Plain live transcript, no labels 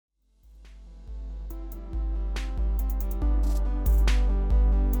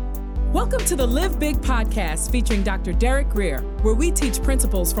Welcome to the Live Big podcast featuring Dr. Derek Grier, where we teach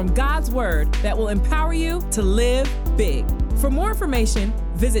principles from God's Word that will empower you to live big. For more information,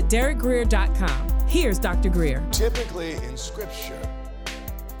 visit derekgrier.com. Here's Dr. Grier. Typically in Scripture,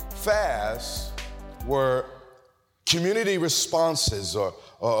 fasts were community responses or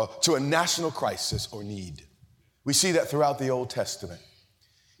to a national crisis or need. We see that throughout the Old Testament.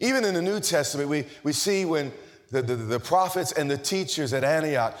 Even in the New Testament, we see when the prophets and the teachers at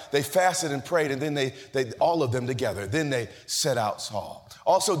Antioch, they fasted and prayed, and then they all of them together. Then they set out Saul.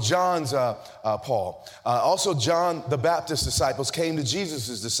 Also, John the Baptist's disciples came to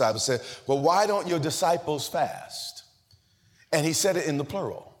Jesus' disciples and said, well, why don't your disciples fast? And he said it in the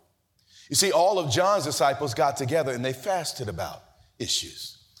plural. You see, all of John's disciples got together and they fasted about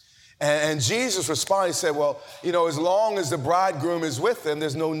issues. And Jesus responded, he said, well, you know, as long as the bridegroom is with them,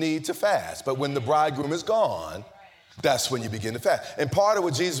 there's no need to fast. But when the bridegroom is gone, that's when you begin to fast. And part of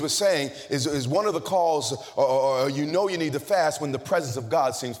what Jesus was saying is one of the calls, or you know you need to fast when the presence of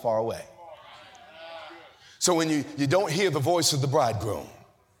God seems far away. So when you don't hear the voice of the bridegroom,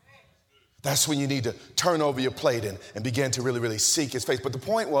 that's when you need to turn over your plate and begin to really, really seek his face. But the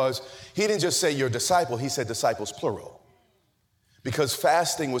point was, he didn't just say your disciple, he said disciples plural. Because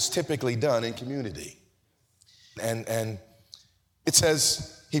fasting was typically done in community. And it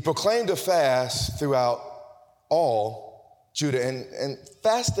says, he proclaimed a fast throughout all Judah. And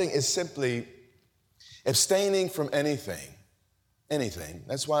fasting is simply abstaining from anything.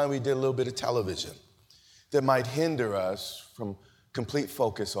 That's why we did a little bit of television that might hinder us from complete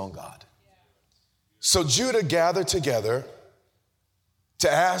focus on God. So Judah gathered together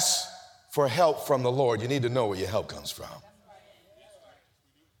to ask for help from the Lord. You need to know where your help comes from.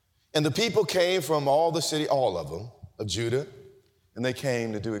 And the people came from all the city, all of them, of Judah, and they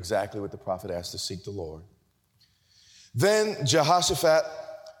came to do exactly what the prophet asked, to seek the Lord. Then Jehoshaphat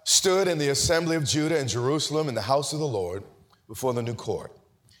stood in the assembly of Judah in Jerusalem in the house of the Lord before the new court,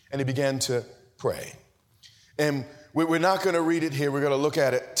 and he began to pray. And we're not going to read it here, we're going to look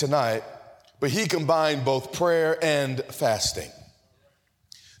at it tonight, but he combined both prayer and fasting.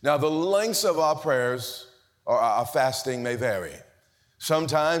 Now, the lengths of our prayers or our fasting may vary.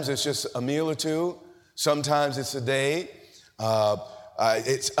 Sometimes it's just a meal or two. Sometimes it's a day.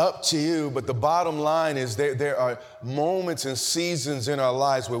 It's up to you. But the bottom line is there are moments and seasons in our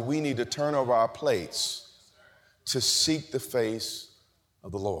lives where we need to turn over our plates to seek the face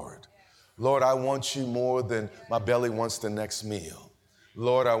of the Lord. Lord, I want you more than my belly wants the next meal.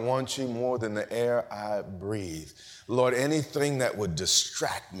 Lord, I want you more than the air I breathe. Lord, anything that would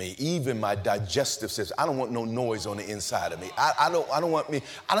distract me, even my digestive system. I don't want no noise on the inside of me. I don't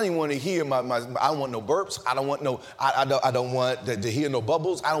even want to hear I don't want no burps. I don't want to hear no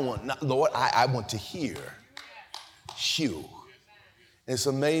bubbles. Lord, I want to hear you. It's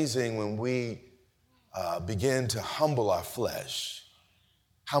amazing when we begin to humble our flesh,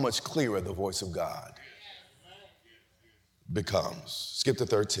 how much clearer the voice of God becomes. Skip to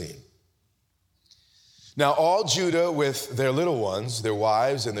 13. Now all Judah with their little ones, their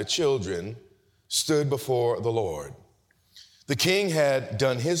wives and their children, stood before the Lord. The king had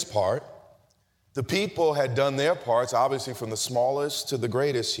done his part. The people had done their parts, obviously from the smallest to the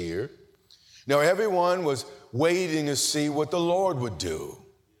greatest here. Now everyone was waiting to see what the Lord would do.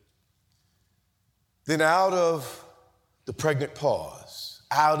 Then out of the pregnant pause,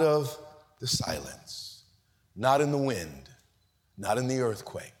 out of the silence, not in the wind, not in the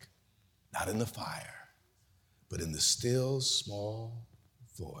earthquake, not in the fire, but in the still small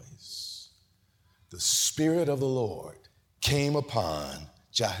voice, the Spirit of the Lord came upon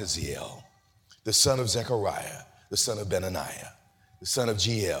Jahaziel, the son of Zechariah, the son of Benaniah, the son of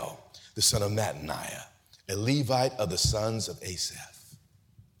Jeiel, the son of Mattaniah, a Levite of the sons of Asaph.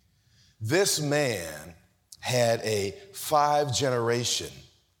 This man had a 5-generation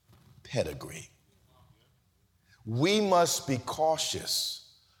pedigree. We must be cautious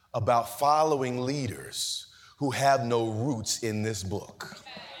about following leaders who have no roots in this book.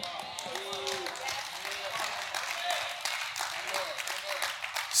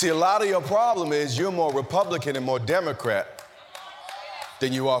 See, a lot of your problem is you're more Republican and more Democrat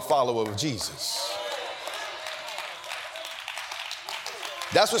than you are a follower of Jesus.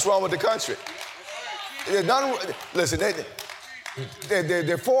 That's what's wrong with the country. Listen,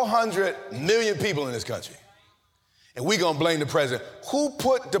 there are 400 million people in this country. And we're going to blame the president. Who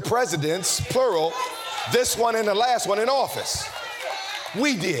put the presidents, plural, this one and the last one in office?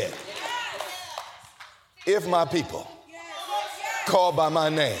 We did. If my people, called by my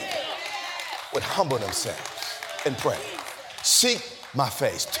name, would humble themselves and pray, seek my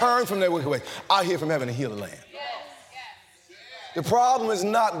face, turn from their wicked ways, I'll hear from heaven and heal the land. The problem is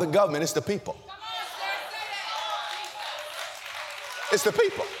not the government, it's the people. It's the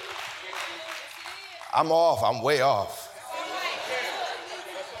people. I'm way off.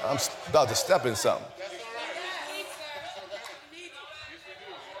 I'm about to step in something.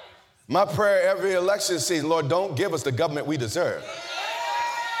 My prayer every election season, Lord, don't give us the government we deserve.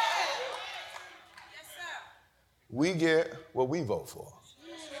 We get what we vote for.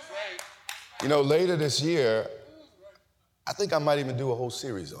 You know, later this year, I think I might even do a whole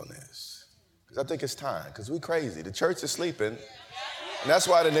series on this. Because I think it's time, because we're crazy. The church is sleeping, and that's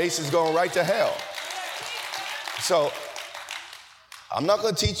why the nation's going right to hell. So, I'm not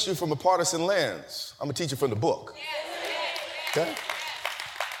going to teach you from a partisan lens. I'm going to teach you from the book. Okay?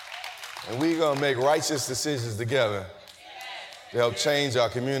 And we're going to make righteous decisions together to help change our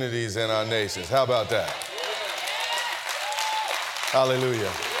communities and our nations. How about that?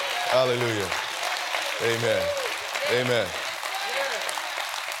 Hallelujah. Hallelujah. Amen. Amen.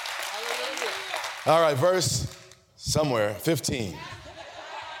 All right, verse somewhere, 15.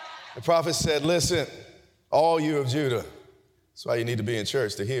 The prophet said, listen, all you of Judah, that's why you need to be in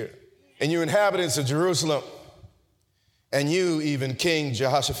church to hear. And you inhabitants of Jerusalem, and you even King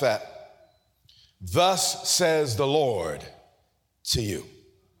Jehoshaphat, thus says the Lord to you.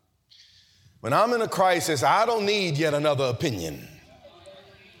 When I'm in a crisis, I don't need yet another opinion.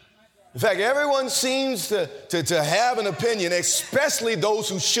 In fact, everyone seems to have an opinion, especially those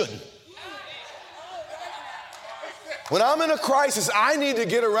who shouldn't. When I'm in a crisis, I need to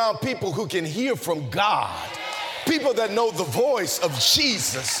get around people who can hear from God, people that know the voice of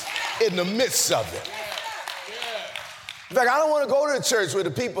Jesus in the midst of it. In fact, I don't want to go to the church where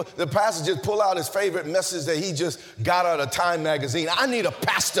the pastor just pull out his favorite message that he just got out of Time magazine. I need a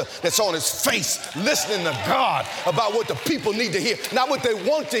pastor that's on his face listening to God about what the people need to hear. Not what they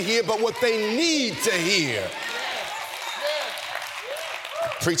want to hear, but what they need to hear.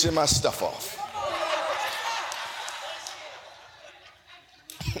 Preaching my stuff off.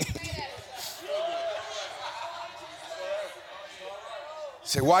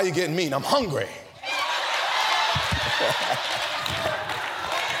 Say, why are you getting mean? I'm hungry.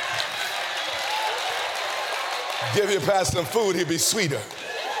 Give your pastor some food, he'll be sweeter.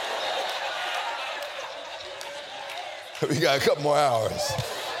 We got a couple more hours.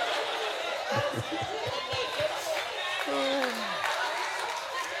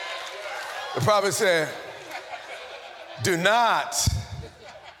 The prophet said, do not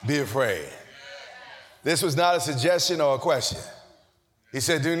be afraid. This was not a suggestion or a question. He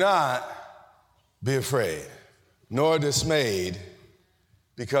said, do not be afraid, nor dismayed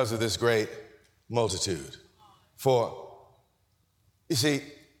because of this great multitude. For, you see,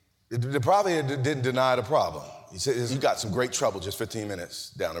 the prophet didn't deny the problem. He said, you got some great trouble just 15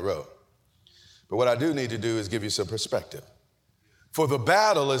 minutes down the road. But what I do need to do is give you some perspective. For the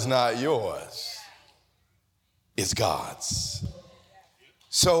battle is not yours, it's God's.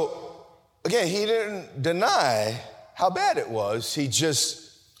 So, again, he didn't deny how bad it was. He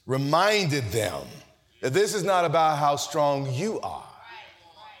just reminded them that this is not about how strong you are,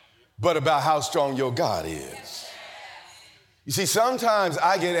 but about how strong your God is. You see, sometimes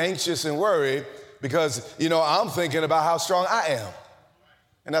I get anxious and worried because, I'm thinking about how strong I am.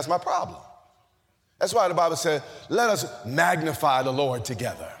 And that's my problem. That's why the Bible said, let us magnify the Lord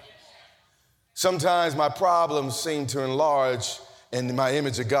together. Sometimes my problems seem to enlarge and my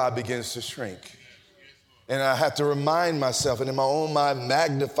image of God begins to shrink. And I have to remind myself and in my own mind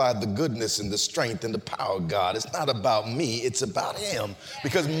magnify the goodness and the strength and the power of God. It's not about me, it's about him.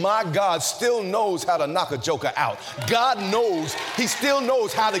 Because my God still knows how to knock a joker out. God knows, he still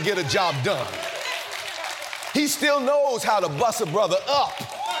knows how to get a job done. He still knows how to bust a brother up.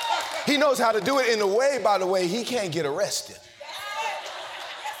 He knows how to do it in a way, by the way, he can't get arrested.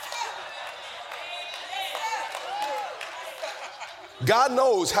 God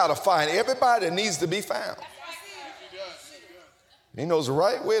knows how to find everybody that needs to be found. He knows the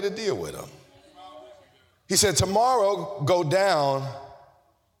right way to deal with them. He said, tomorrow go down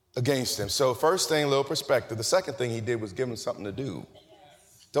against him. So first thing, a little perspective. The second thing he did was give him something to do.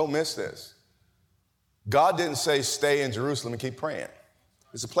 Don't miss this. God didn't say stay in Jerusalem and keep praying.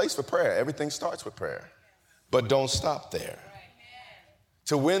 It's a place for prayer. Everything starts with prayer. But don't stop there.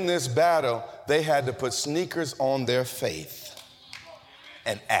 To win this battle, they had to put sneakers on their faith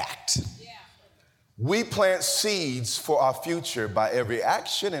and act. We plant seeds for our future by every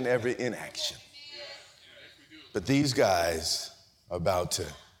action and every inaction. But these guys are about to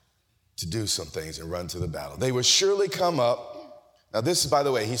do some things and run to the battle. They will surely come up. Now this is, by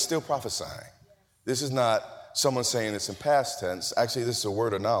the way, he's still prophesying. This is not someone saying it's in past tense. Actually, this is a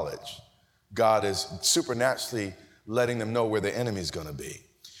word of knowledge. God is supernaturally letting them know where the enemy's going to be.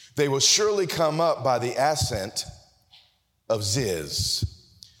 They will surely come up by the ascent of Ziz,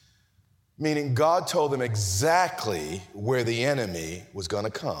 meaning God told them exactly where the enemy was going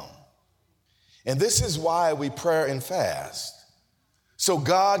to come. And this is why we pray and fast, so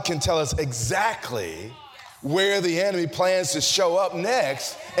God can tell us exactly where the enemy plans to show up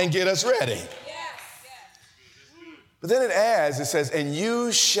next and get us ready. But then it adds, it says, and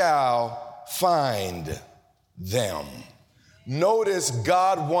you shall find them. Notice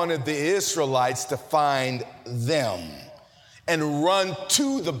God wanted the Israelites to find them and run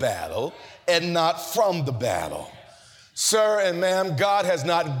to the battle and not from the battle. Sir and ma'am, God has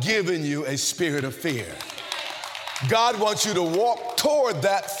not given you a spirit of fear. God wants you to walk toward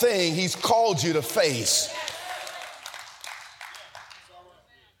that thing He's called you to face.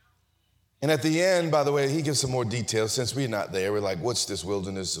 And at the end, by the way, He gives some more details. Since we're not there, we're like, what's this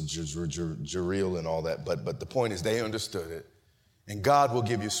wilderness of Jereel and all that? But the point is, they understood it. And God will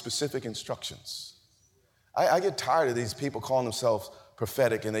give you specific instructions. I get tired of these people calling themselves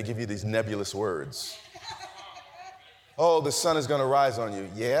prophetic, and they give you these nebulous words. Oh, the sun is going to rise on you.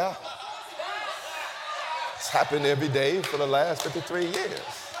 Yeah. It's happened every day for the last 53 years.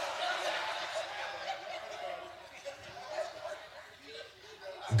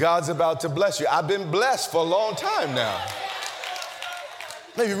 God's about to bless you. I've been blessed for a long time now.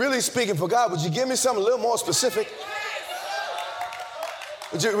 Maybe really speaking for God, would you give me something a little more specific?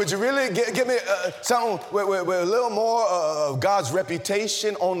 Would you really give me something with a little more of God's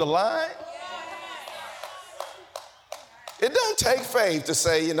reputation on the line? It don't take faith to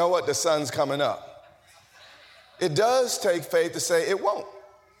say, you know what, the sun's coming up. It does take faith to say it won't.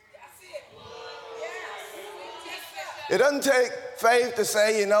 It doesn't take faith to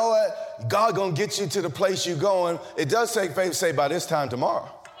say, you know what, God gonna get you to the place you're going. It does take faith to say by this time tomorrow.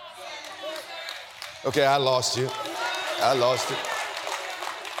 Okay, I lost you. I lost it.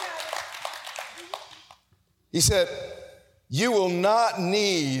 He said, you will not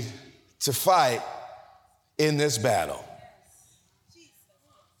need to fight in this battle.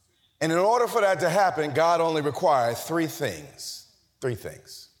 And in order for that to happen, God only required three things. Three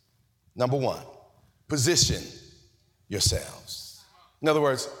things. Number one, position yourselves. In other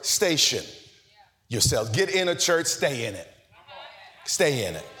words, station yourselves. Get in a church, stay in it. Stay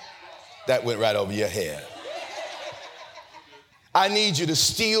in it. That went right over your head. I need you to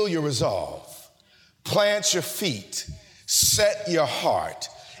steel your resolve, plant your feet, set your heart,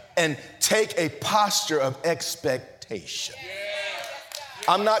 and take a posture of expectation.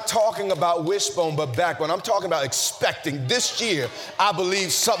 I'm not talking about wishbone, but backbone. I'm talking about expecting. This year, I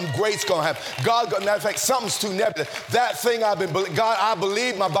believe something great's gonna happen. Matter of fact, something's too nebulous. That thing God, I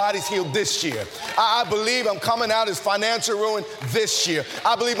believe my body's healed this year. I believe I'm coming out as financial ruin this year.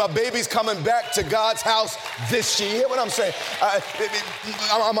 I believe my baby's coming back to God's house this year. You hear what I'm saying?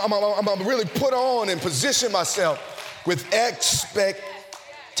 I'm really put on and position myself with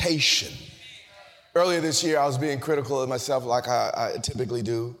expectation. Earlier this year, I was being critical of myself like I typically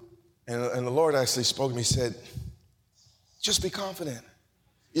do. And the Lord actually spoke to me, said, just be confident.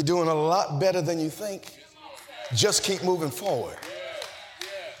 You're doing a lot better than you think. Just keep moving forward.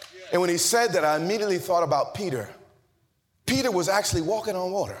 And when He said that, I immediately thought about Peter. Peter was actually walking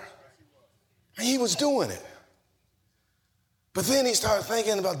on water. And he was doing it. But then he started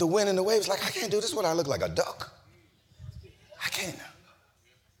thinking about the wind and the waves, like, I can't do this. What, I look like a duck? I can't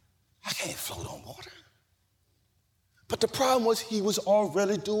float on water. But the problem was he was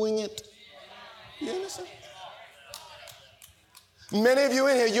already doing it. You understand? Many of you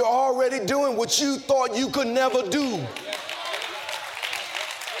in here, you're already doing what you thought you could never do.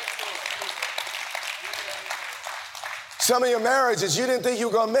 Some of your marriages, you didn't think you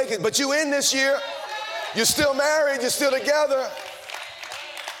were going to make it, but you in this year. You're still married, you're still together.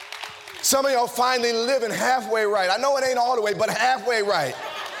 Some of y'all finally living halfway right. I know it ain't all the way, but halfway right.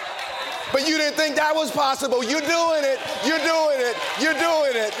 But you didn't think that was possible. You're doing it. You're doing it. You're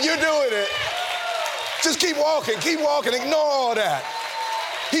doing it. You're doing it. Just keep walking. Keep walking. Ignore all that.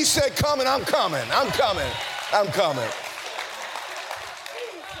 He said, coming, I'm coming. I'm coming. I'm coming.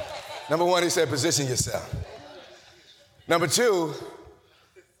 Number one, He said, position yourself. Number two,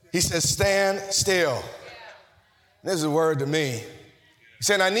 He said, stand still. This is a word to me. He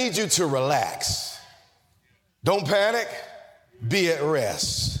said, I need you to relax. Don't panic. Be at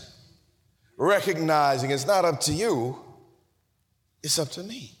rest. Recognizing it's not up to you, it's up to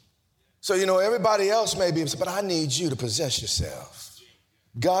me. So, everybody else may be, but I need you to possess yourself.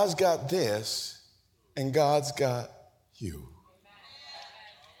 God's got this, and God's got you.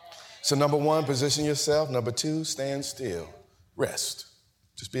 So number one, position yourself. Number two, stand still. Rest.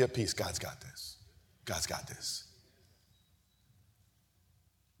 Just be at peace. God's got this. God's got this.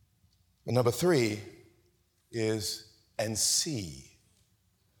 And number 3 is, and see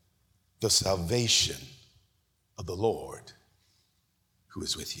the salvation of the Lord who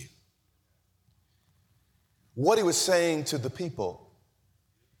is with you. What he was saying to the people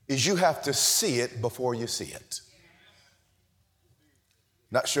is you have to see it before you see it.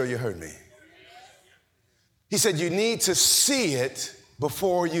 Not sure you heard me. He said you need to see it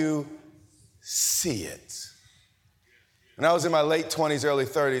before you see it. When I was in my late 20s, early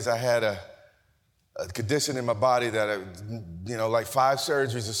 30s, I had a condition in my body that, like 5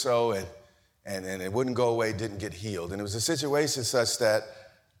 surgeries or so, and it wouldn't go away, didn't get healed. And it was a situation such that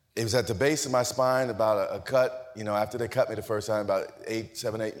it was at the base of my spine, about a cut, after they cut me the first time, about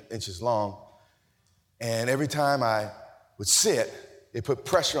 7, 8 inches long. And every time I would sit, it put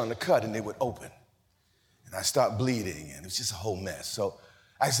pressure on the cut and it would open. And I stopped bleeding, and it was just a whole mess. So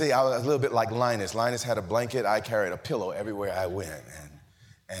actually, I was a little bit like Linus. Linus had a blanket. I carried a pillow everywhere I went.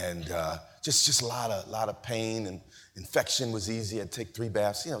 And just a lot of pain, and infection was easy. I'd take 3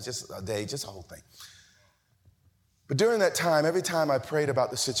 baths, just a day, just a whole thing. But during that time, every time I prayed about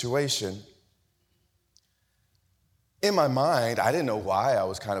the situation, in my mind, I didn't know why I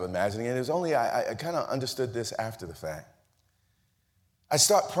was kind of imagining it. It was only, I kind of understood this after the fact. I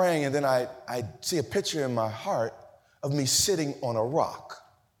start praying, and then I see a picture in my heart of me sitting on a rock.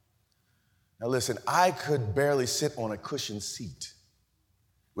 Now listen, I could barely sit on a cushioned seat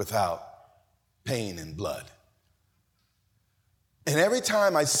without pain and blood. And every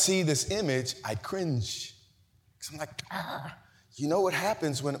time I see this image, I cringe. Because I'm like, you know what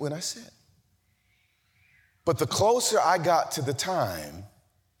happens when I sit? But the closer I got to the time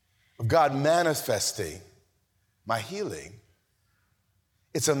of God manifesting my healing,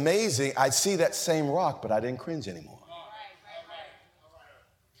 it's amazing. I'd see that same rock, but I didn't cringe anymore.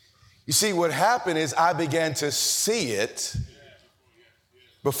 You see, what happened is I began to see it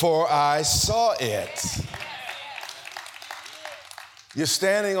before I saw it. You're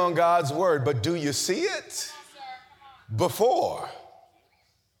standing on God's word, but do you see it before?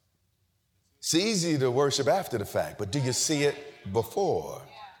 It's easy to worship after the fact, but do you see it before?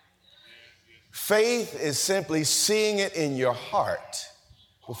 Faith is simply seeing it in your heart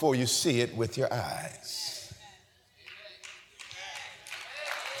before you see it with your eyes.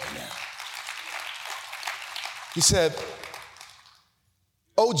 Amen. He said,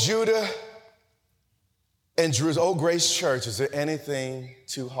 "O Judah and Jerusalem, O Grace Church, is there anything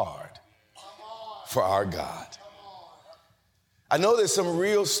too hard for our God?" I know there's some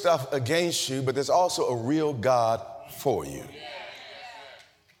real stuff against you, but there's also a real God for you.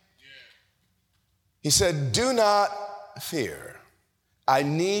 He said, "Do not fear. I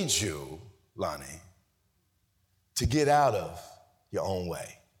need you, Lonnie, to get out of your own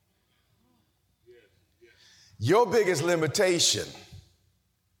way." Your biggest limitation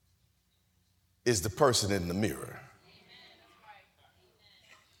is the person in the mirror.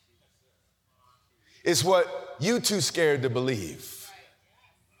 It's what you're too scared to believe.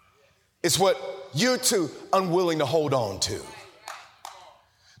 It's what you're too unwilling to hold on to.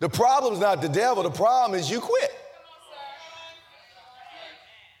 The problem's not the devil. The problem is you quit.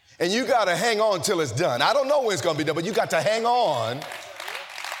 And you got to hang on till it's done. I don't know when it's going to be done, but you got to hang on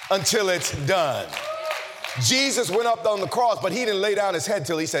until it's done. Jesus went up on the cross, but he didn't lay down his head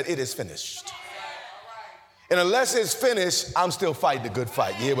till he said, "It is finished." And unless it's finished, I'm still fighting the good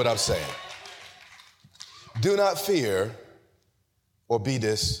fight. You hear what I'm saying? Do not fear or be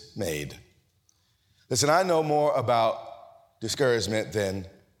dismayed. Listen, I know more about discouragement than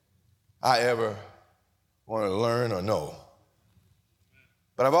I ever want to learn or know.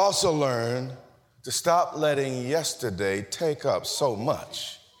 But I've also learned to stop letting yesterday take up so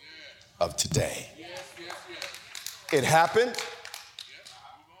much of today. It happened.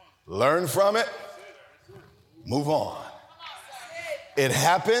 Learn from it. Move on. It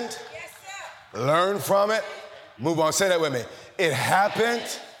happened. Learn from it. Move on. Say that with me. It happened.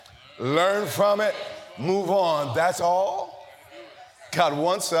 Learn from it. Move on. That's all God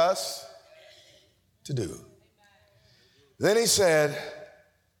wants us to do. Then he said,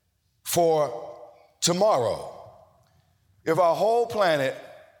 for tomorrow, if our whole planet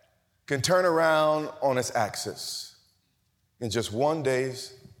can turn around on its axis in just one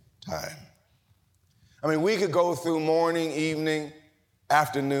day's time. I mean, we could go through morning, evening,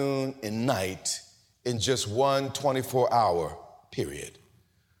 afternoon, and night in just one 24-hour period.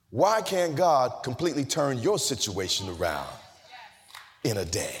 Why can't God completely turn your situation around in a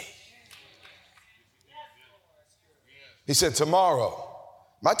day? He said, tomorrow.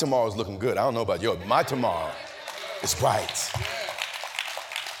 My tomorrow's looking good. I don't know about yours, but my tomorrow is bright.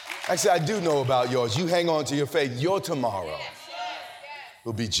 Actually, I do know about yours. You hang on to your faith. Your tomorrow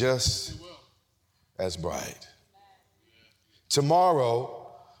will be just as bright. Tomorrow,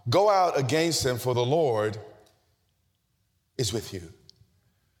 go out against them, for the Lord is with you.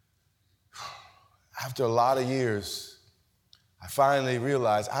 After a lot of years, I finally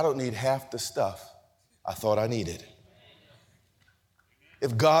realized I don't need half the stuff I thought I needed.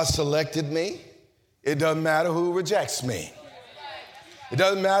 If God selected me, it doesn't matter who rejects me. It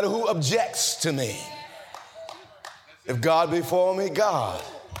doesn't matter who objects to me. If God be for me, God,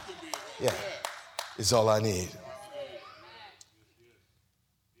 it's all I need.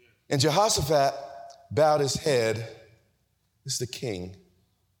 And Jehoshaphat bowed his head. This is the king,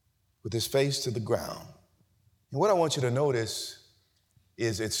 with his face to the ground. And what I want you to notice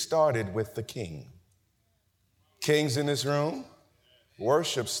is it started with the king. Kings in this room,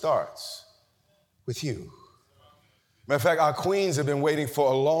 worship starts with you. Matter of fact, our queens have been waiting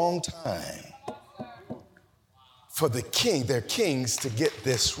for a long time for the king, their kings, to get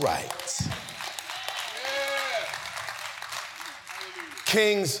this right.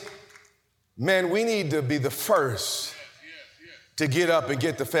 Kings, man, we need to be the first to get up and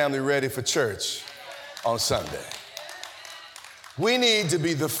get the family ready for church on Sunday. We need to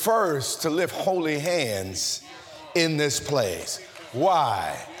be the first to lift holy hands in this place.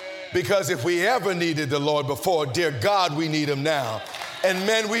 Why? Because if we ever needed the Lord before, dear God, we need him now. And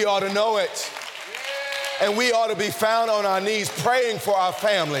men, we ought to know it. And we ought to be found on our knees praying for our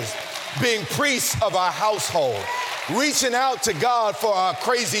families, being priests of our household, reaching out to God for our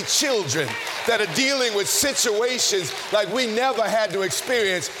crazy children that are dealing with situations like we never had to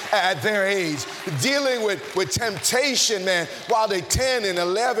experience at their age, dealing with temptation, man, while they're 10 and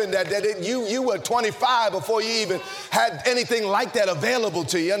 11, you were 25 before you even had anything like that available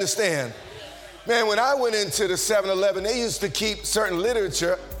to you, understand? Man, when I went into the 7-Eleven, they used to keep certain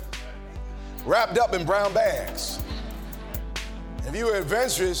literature wrapped up in brown bags. If you were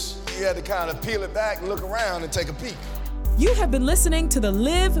adventurous, you had to kind of peel it back and look around and take a peek. You have been listening to the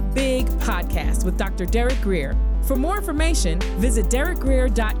Live Big podcast with Dr. Derek Grier. For more information, visit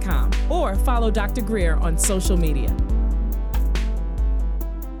DerekGrier.com or follow Dr. Grier on social media.